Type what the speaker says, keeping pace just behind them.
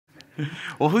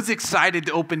Well, who's excited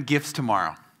to open gifts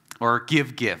tomorrow or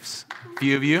give gifts? A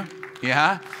few of you?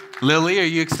 Yeah? Lily, are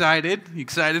you excited? You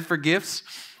excited for gifts?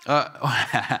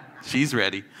 She's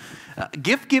ready.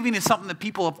 Gift giving is something that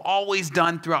people have always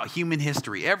done throughout human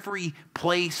history. Every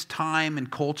place, time,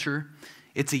 and culture.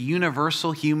 It's a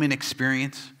universal human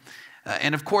experience.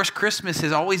 And of course, Christmas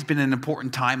has always been an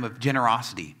important time of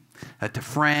generosity to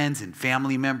friends and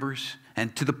family members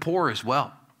and to the poor as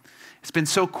well. It's been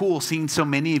so cool seeing so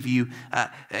many of you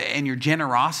and your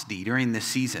generosity during this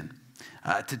season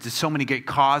to so many great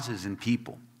causes and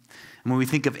people. And when we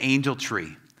think of Angel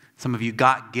Tree, some of you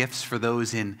got gifts for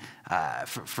those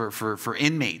for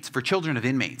inmates, for children of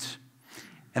inmates.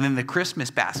 And then the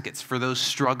Christmas baskets for those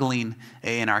struggling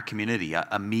in our community,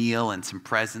 a meal and some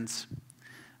presents.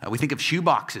 We think of shoe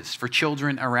boxes for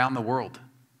children around the world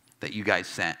that you guys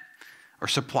sent, or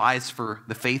supplies for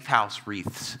the Faith House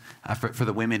wreaths for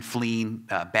the women fleeing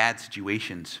bad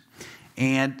situations.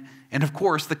 And of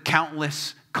course, the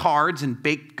countless cards and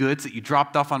baked goods that you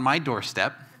dropped off on my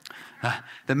doorstep,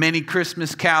 the many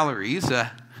Christmas calories,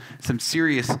 some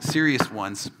serious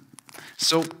ones.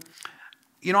 So,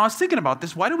 I was thinking about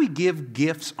this. Why do we give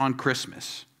gifts on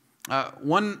Christmas?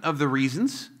 One of the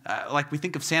reasons, like we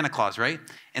think of Santa Claus, right?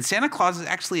 And Santa Claus is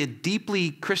actually a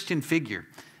deeply Christian figure.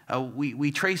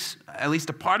 We trace at least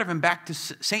a part of him back to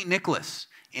St. Nicholas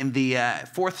in the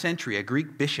 4th century, a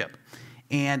Greek bishop.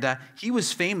 And he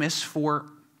was famous for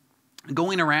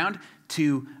going around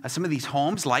to some of these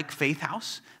homes like Faith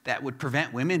House that would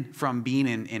prevent women from being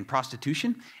in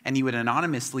prostitution. And he would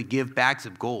anonymously give bags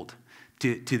of gold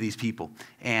to these people.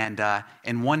 And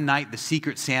one night, the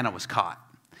secret Santa was caught.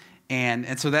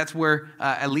 And so that's where,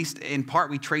 at least in part,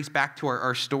 we trace back to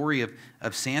our story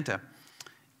of Santa.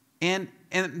 And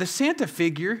the Santa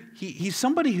figure, he's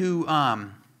somebody who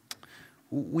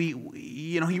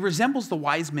he resembles the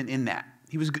wise men in that.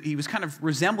 He was kind of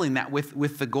resembling that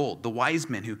with the gold, the wise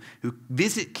men who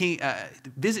visit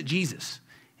Jesus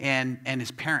and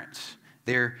his parents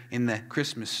there in the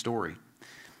Christmas story.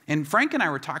 And Frank and I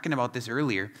were talking about this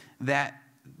earlier, that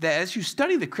as you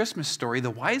study the Christmas story,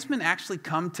 the wise men actually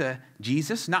come to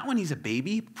Jesus, not when he's a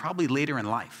baby, probably later in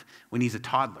life, when he's a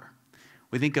toddler.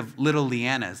 We think of little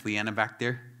Leanna. Is Leanna back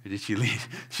there? Or did she leave?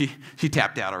 She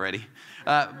tapped out already.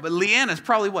 But Leanna's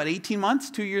probably, 18 months,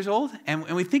 2 years old? And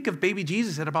we think of baby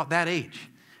Jesus at about that age,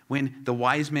 when the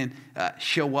wise men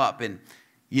show up. And,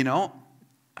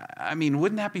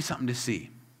 wouldn't that be something to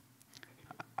see?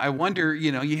 I wonder,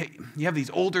 you have these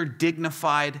older,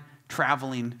 dignified,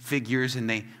 traveling figures, and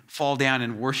they fall down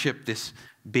and worship this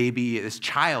baby, this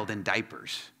child in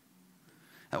diapers.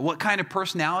 What kind of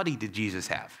personality did Jesus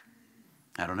have?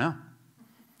 I don't know.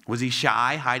 Was he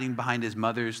shy, hiding behind his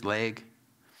mother's leg?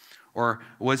 Or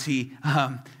was he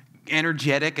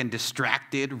energetic and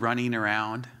distracted, running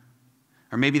around?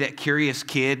 Or maybe that curious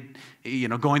kid,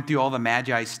 going through all the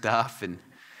Magi stuff and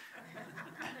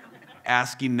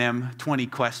asking them 20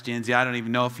 questions. I don't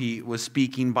even know if he was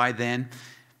speaking by then.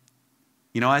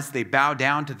 As they bow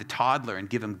down to the toddler and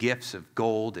give him gifts of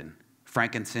gold and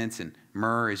frankincense and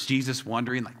myrrh, is Jesus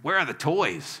wondering, where are the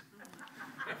toys?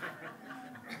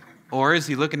 Or is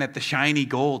he looking at the shiny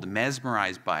gold,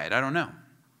 mesmerized by it? I don't know.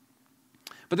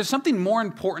 But there's something more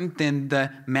important than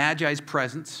the Magi's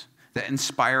presence that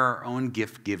inspire our own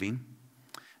gift giving.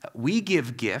 We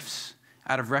give gifts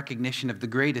out of recognition of the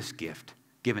greatest gift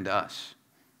given to us,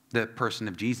 the person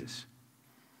of Jesus.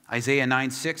 Isaiah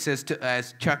 9:6 says,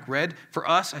 as Chuck read, "For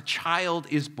us a child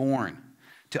is born,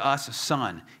 to us a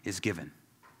son is given."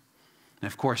 And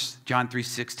of course, John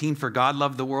 3:16, "For God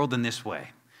loved the world in this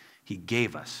way. He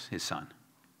gave us his son."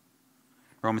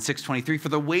 Romans 6:23, "For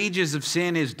the wages of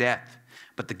sin is death,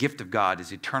 but the gift of God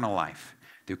is eternal life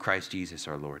through Christ Jesus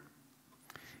our Lord."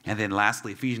 And then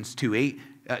lastly, Ephesians 2:8,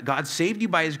 God saved you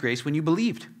by his grace when you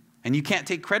believed. And you can't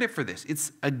take credit for this.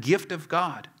 It's a gift of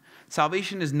God.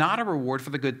 Salvation is not a reward for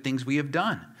the good things we have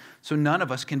done, so none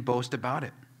of us can boast about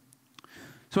it.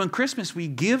 So in Christmas, we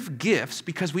give gifts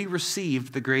because we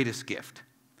received the greatest gift.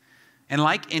 And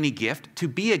like any gift, to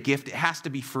be a gift, it has to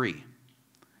be free.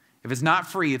 If it's not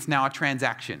free, it's now a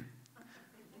transaction,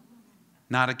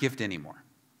 not a gift anymore.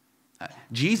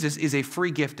 Jesus is a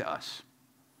free gift to us.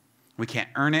 We can't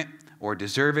earn it or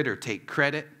deserve it or take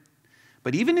credit.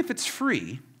 But even if it's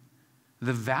free,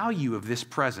 the value of this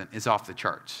present is off the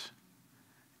charts.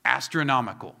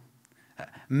 Astronomical.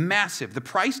 Massive. The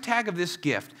price tag of this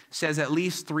gift says at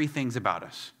least three things about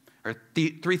us, or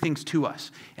three things to us.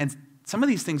 And some of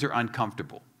these things are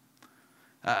uncomfortable.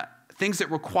 Things that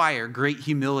require great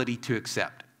humility to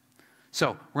accept.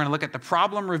 So we're going to look at the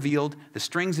problem revealed, the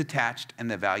strings attached,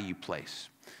 and the value placed.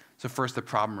 So first, the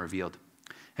problem revealed.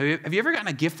 Have you ever gotten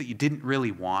a gift that you didn't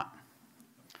really want?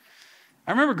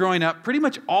 I remember growing up, pretty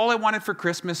much all I wanted for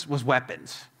Christmas was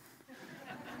weapons.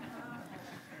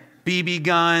 BB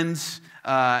guns,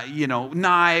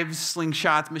 knives,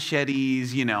 slingshots,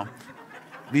 machetes,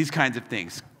 these kinds of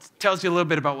things. Tells you a little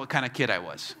bit about what kind of kid I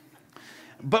was.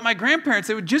 But my grandparents,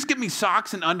 they would just get me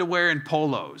socks and underwear and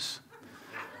polos.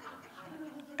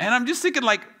 And I'm just thinking,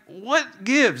 like, what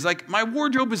gives? Like, my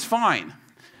wardrobe is fine.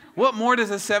 What more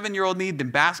does a 7-year-old need than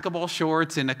basketball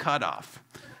shorts and a cutoff?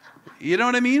 You know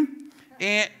what I mean?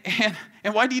 And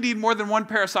why do you need more than one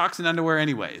pair of socks and underwear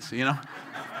anyways,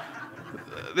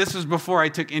 This was before I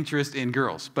took interest in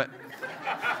girls. But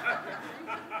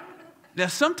now,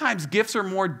 sometimes gifts are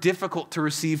more difficult to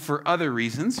receive for other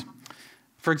reasons.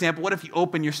 For example, what if you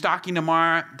open your stocking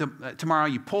tomorrow,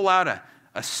 you pull out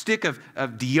a stick of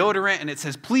deodorant, and it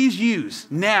says, please use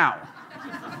now.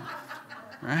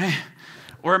 Right?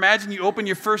 Or imagine you open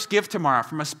your first gift tomorrow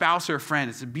from a spouse or a friend.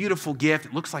 It's a beautiful gift.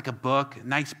 It looks like a book, a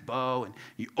nice bow. And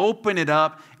you open it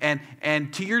up, and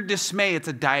to your dismay, it's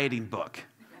a dieting book.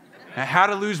 How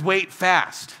to lose weight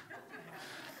fast.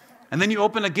 And then you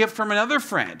open a gift from another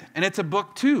friend, and it's a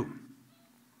book too,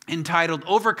 entitled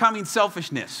Overcoming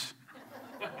Selfishness.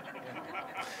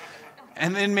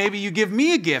 And then maybe you give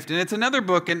me a gift, and it's another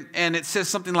book, and it says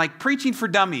something like Preaching for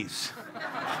Dummies.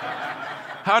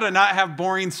 How to not have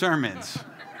boring sermons.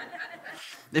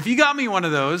 If you got me one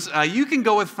of those, you can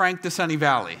go with Frank to Sunny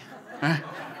Valley.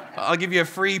 I'll give you a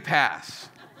free pass.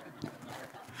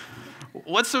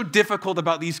 What's so difficult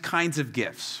about these kinds of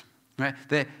gifts? Right?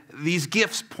 These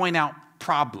gifts point out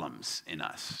problems in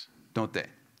us, don't they?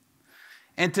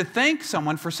 And to thank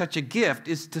someone for such a gift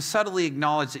is to subtly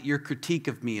acknowledge that your critique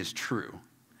of me is true,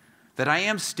 that I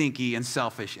am stinky and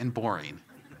selfish and boring.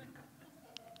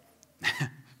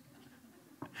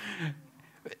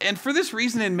 And for this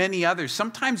reason and many others,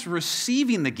 sometimes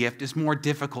receiving the gift is more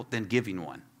difficult than giving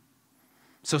one.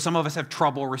 So some of us have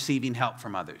trouble receiving help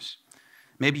from others.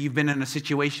 Maybe you've been in a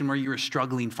situation where you were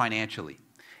struggling financially,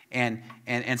 and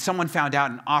someone found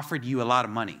out and offered you a lot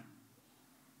of money.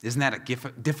 Isn't that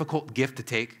a difficult gift to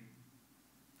take?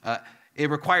 It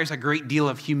requires a great deal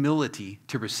of humility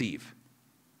to receive.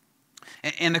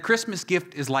 And the Christmas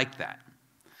gift is like that.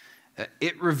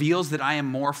 It reveals that I am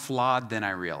more flawed than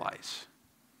I realize.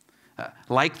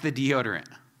 Like the deodorant,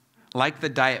 like the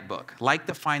diet book, like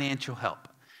the financial help,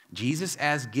 Jesus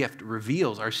as gift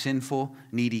reveals our sinful,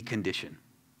 needy condition.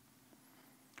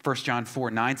 1 John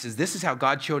 4:9 says, this is how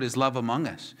God showed his love among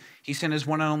us. He sent his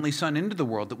one and only Son into the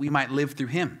world that we might live through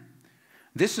him.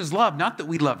 This is love, not that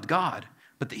we loved God,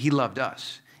 but that he loved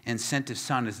us and sent his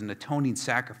Son as an atoning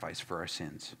sacrifice for our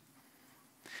sins.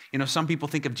 Some people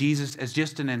think of Jesus as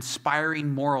just an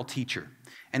inspiring moral teacher,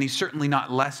 and he's certainly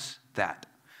not less that.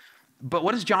 But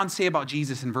what does John say about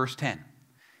Jesus in verse 10?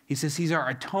 He says he's our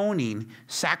atoning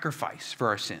sacrifice for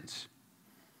our sins.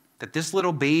 That this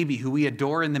little baby who we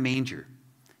adore in the manger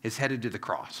is headed to the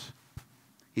cross.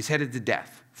 He's headed to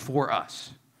death for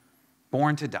us,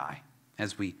 born to die,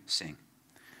 as we sing.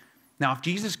 Now, if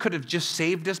Jesus could have just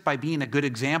saved us by being a good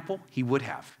example, he would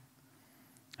have.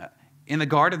 In the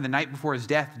garden the night before his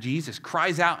death, Jesus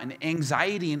cries out in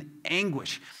anxiety and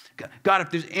anguish, God, if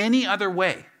there's any other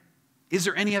way, is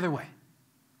there any other way?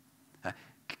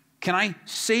 Can I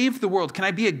save the world? Can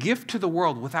I be a gift to the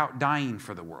world without dying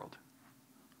for the world?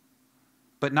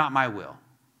 But not my will.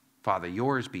 Father,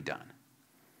 yours be done.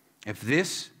 If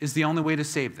this is the only way to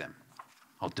save them,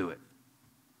 I'll do it.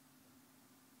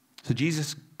 So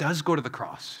Jesus does go to the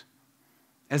cross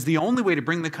as the only way to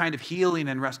bring the kind of healing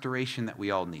and restoration that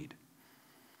we all need.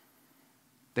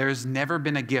 There has never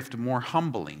been a gift more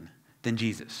humbling than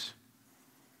Jesus,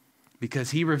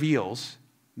 because he reveals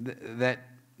that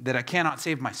I cannot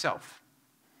save myself,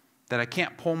 that I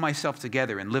can't pull myself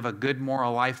together and live a good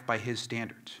moral life by his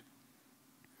standards.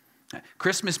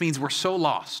 Christmas means we're so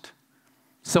lost,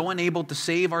 so unable to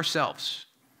save ourselves,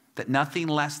 that nothing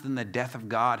less than the death of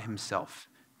God himself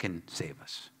can save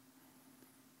us.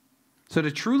 So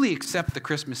to truly accept the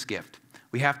Christmas gift,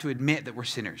 we have to admit that we're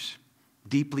sinners,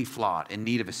 deeply flawed, in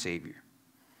need of a Savior.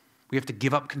 We have to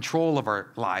give up control of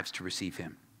our lives to receive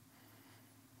him.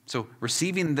 So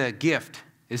receiving the gift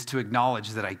is to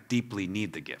acknowledge that I deeply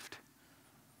need the gift.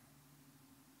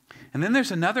 And then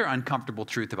there's another uncomfortable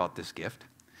truth about this gift,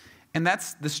 and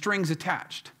that's the strings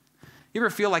attached. You ever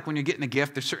feel like when you're getting a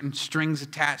gift, there's certain strings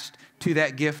attached to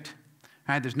that gift?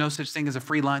 Right? There's no such thing as a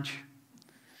free lunch.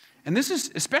 And this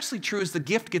is especially true as the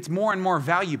gift gets more and more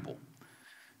valuable.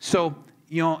 So,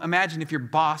 imagine if your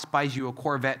boss buys you a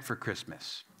Corvette for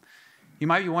Christmas. You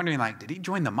might be wondering, did he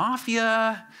join the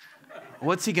mafia?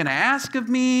 What's he going to ask of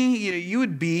me? You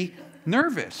would be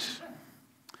nervous.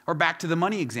 Or back to the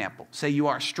money example. Say you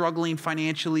are struggling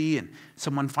financially and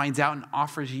someone finds out and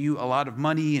offers you a lot of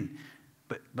money,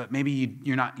 but maybe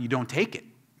you don't take it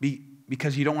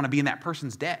because you don't want to be in that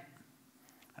person's debt.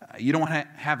 You don't want to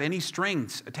have any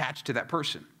strings attached to that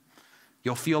person.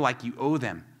 You'll feel like you owe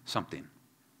them something,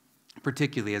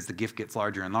 particularly as the gift gets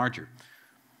larger and larger.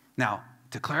 Now,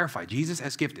 to clarify,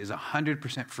 Jesus' gift is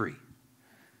 100% free.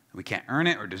 We can't earn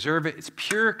it or deserve it. It's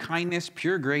pure kindness,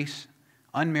 pure grace,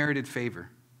 unmerited favor.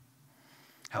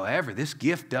 However, this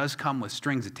gift does come with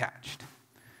strings attached.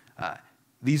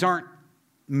 These aren't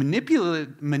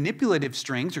manipulative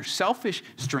strings or selfish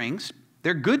strings.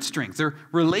 They're good strings. They're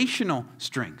relational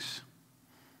strings.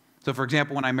 So, for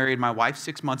example, when I married my wife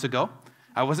 6 months ago,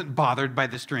 I wasn't bothered by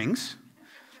the strings.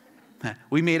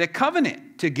 We made a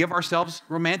covenant to give ourselves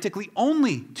romantically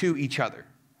only to each other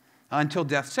until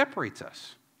death separates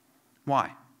us.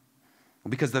 Why? Well,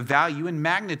 because the value and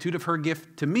magnitude of her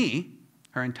gift to me,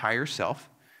 her entire self,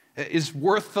 is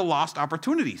worth the lost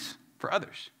opportunities for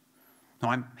others. Now,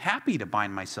 I'm happy to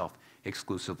bind myself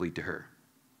exclusively to her.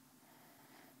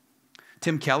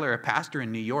 Tim Keller, a pastor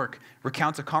in New York,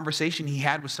 recounts a conversation he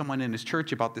had with someone in his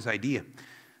church about this idea.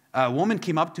 A woman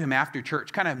came up to him after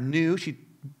church, kind of new. She'd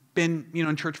been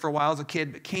in church for a while as a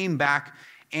kid, but came back,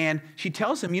 and she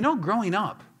tells him, growing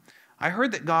up, I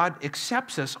heard that God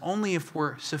accepts us only if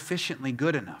we're sufficiently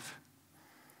good enough.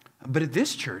 But at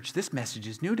this church, this message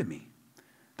is new to me,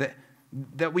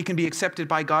 that we can be accepted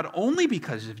by God only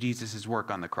because of Jesus'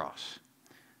 work on the cross,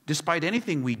 despite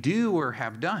anything we do or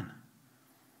have done.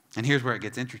 And here's where it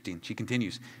gets interesting. She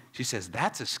continues. She says,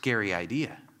 that's a scary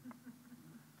idea.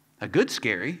 A good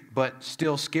scary, but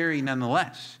still scary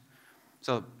nonetheless.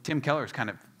 So Tim Keller is kind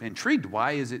of intrigued.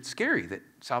 Why is it scary that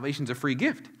salvation's a free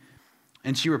gift?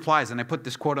 And she replies, and I put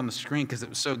this quote on the screen because it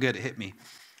was so good it hit me.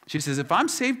 She says, if I'm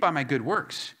saved by my good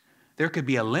works, there could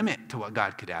be a limit to what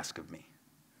God could ask of me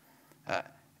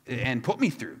and put me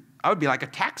through. I would be like a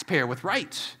taxpayer with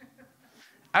rights.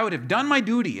 I would have done my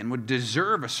duty and would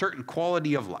deserve a certain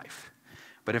quality of life.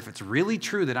 But if it's really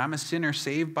true that I'm a sinner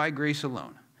saved by grace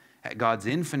alone, at God's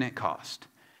infinite cost,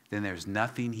 then there's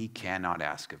nothing he cannot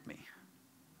ask of me.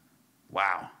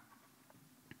 Wow.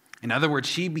 In other words,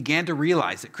 she began to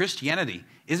realize that Christianity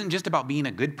isn't just about being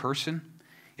a good person,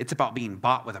 it's about being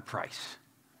bought with a price.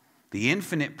 The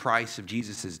infinite price of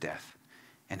Jesus' death,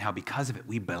 and how because of it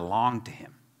we belong to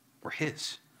him. We're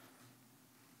his.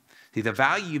 See, the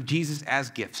value of Jesus as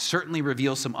gift certainly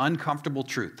reveals some uncomfortable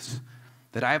truths.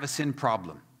 That I have a sin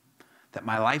problem, that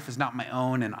my life is not my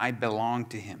own and I belong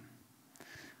to him.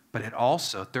 But it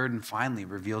also, third and finally,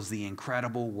 reveals the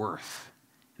incredible worth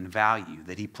and value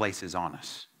that he places on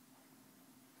us.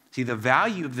 See, the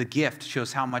value of the gift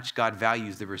shows how much God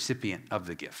values the recipient of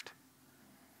the gift.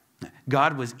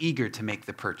 God was eager to make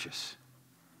the purchase.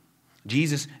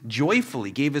 Jesus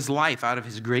joyfully gave his life out of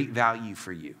his great value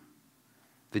for you.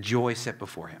 The joy set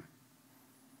before him.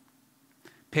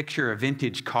 Picture a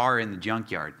vintage car in the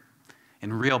junkyard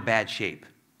in real bad shape.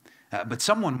 But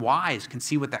someone wise can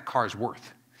see what that car is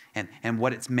worth and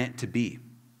what it's meant to be.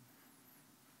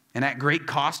 And at great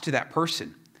cost to that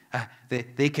person,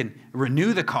 they can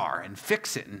renew the car and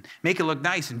fix it and make it look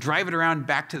nice and drive it around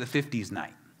back to the 50s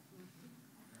night.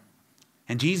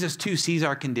 And Jesus, too, sees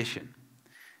our condition.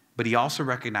 But he also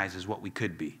recognizes what we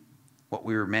could be, what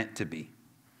we were meant to be.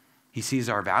 He sees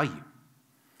our value.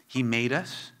 He made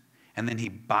us, and then he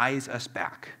buys us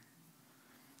back.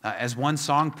 As one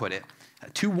song put it,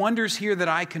 two wonders here that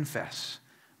I confess,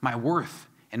 my worth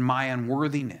and my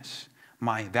unworthiness,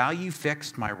 my value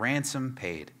fixed, my ransom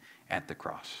paid at the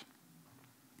cross.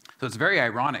 So it's very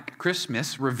ironic.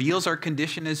 Christmas reveals our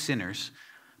condition as sinners,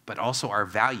 but also our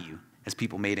value as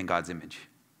people made in God's image.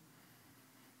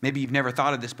 Maybe you've never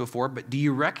thought of this before, but do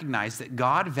you recognize that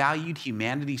God valued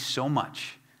humanity so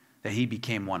much that he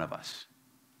became one of us?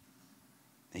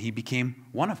 That he became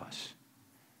one of us.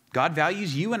 God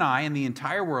values you and I and the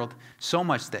entire world so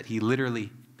much that he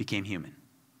literally became human.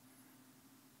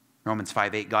 Romans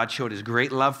 5:8, God showed his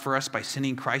great love for us by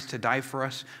sending Christ to die for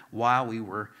us while we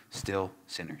were still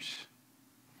sinners.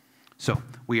 So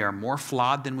we are more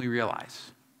flawed than we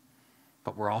realize,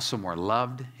 but we're also more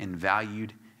loved and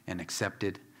valued and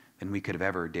accepted than we could have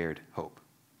ever dared hope.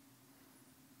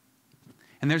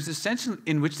 And there's this sense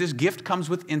in which this gift comes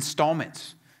with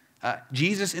installments.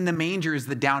 Jesus in the manger is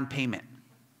the down payment.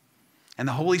 And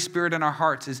the Holy Spirit in our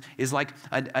hearts is like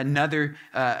another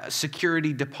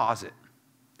security deposit.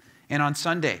 And on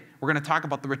Sunday, we're going to talk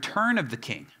about the return of the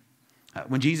King.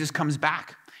 When Jesus comes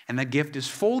back and the gift is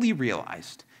fully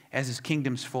realized as his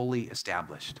kingdom's fully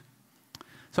established.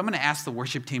 So I'm going to ask the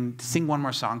worship team to sing one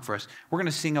more song for us. We're going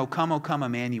to sing O Come,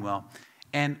 Emmanuel.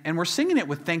 And we're singing it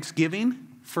with thanksgiving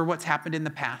for what's happened in the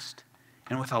past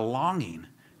and with a longing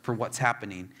for what's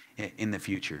happening in the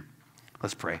future.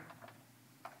 Let's pray.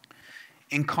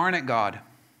 Incarnate God,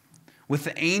 with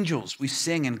the angels we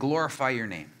sing and glorify your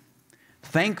name,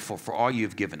 thankful for all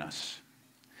you've given us.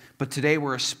 But today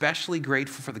we're especially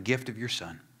grateful for the gift of your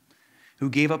Son, who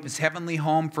gave up his heavenly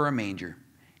home for a manger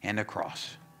and a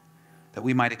cross, that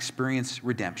we might experience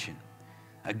redemption,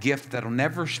 a gift that'll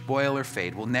never spoil or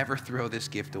fade. We'll never throw this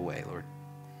gift away, Lord.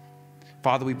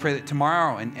 Father, we pray that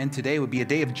tomorrow and today would be a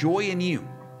day of joy in you,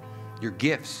 your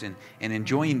gifts, and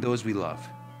enjoying those we love.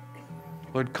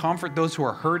 Lord, comfort those who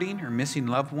are hurting or missing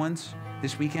loved ones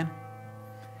this weekend.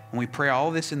 And we pray all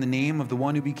this in the name of the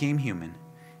one who became human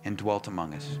and dwelt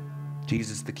among us,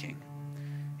 Jesus the King.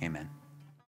 Amen.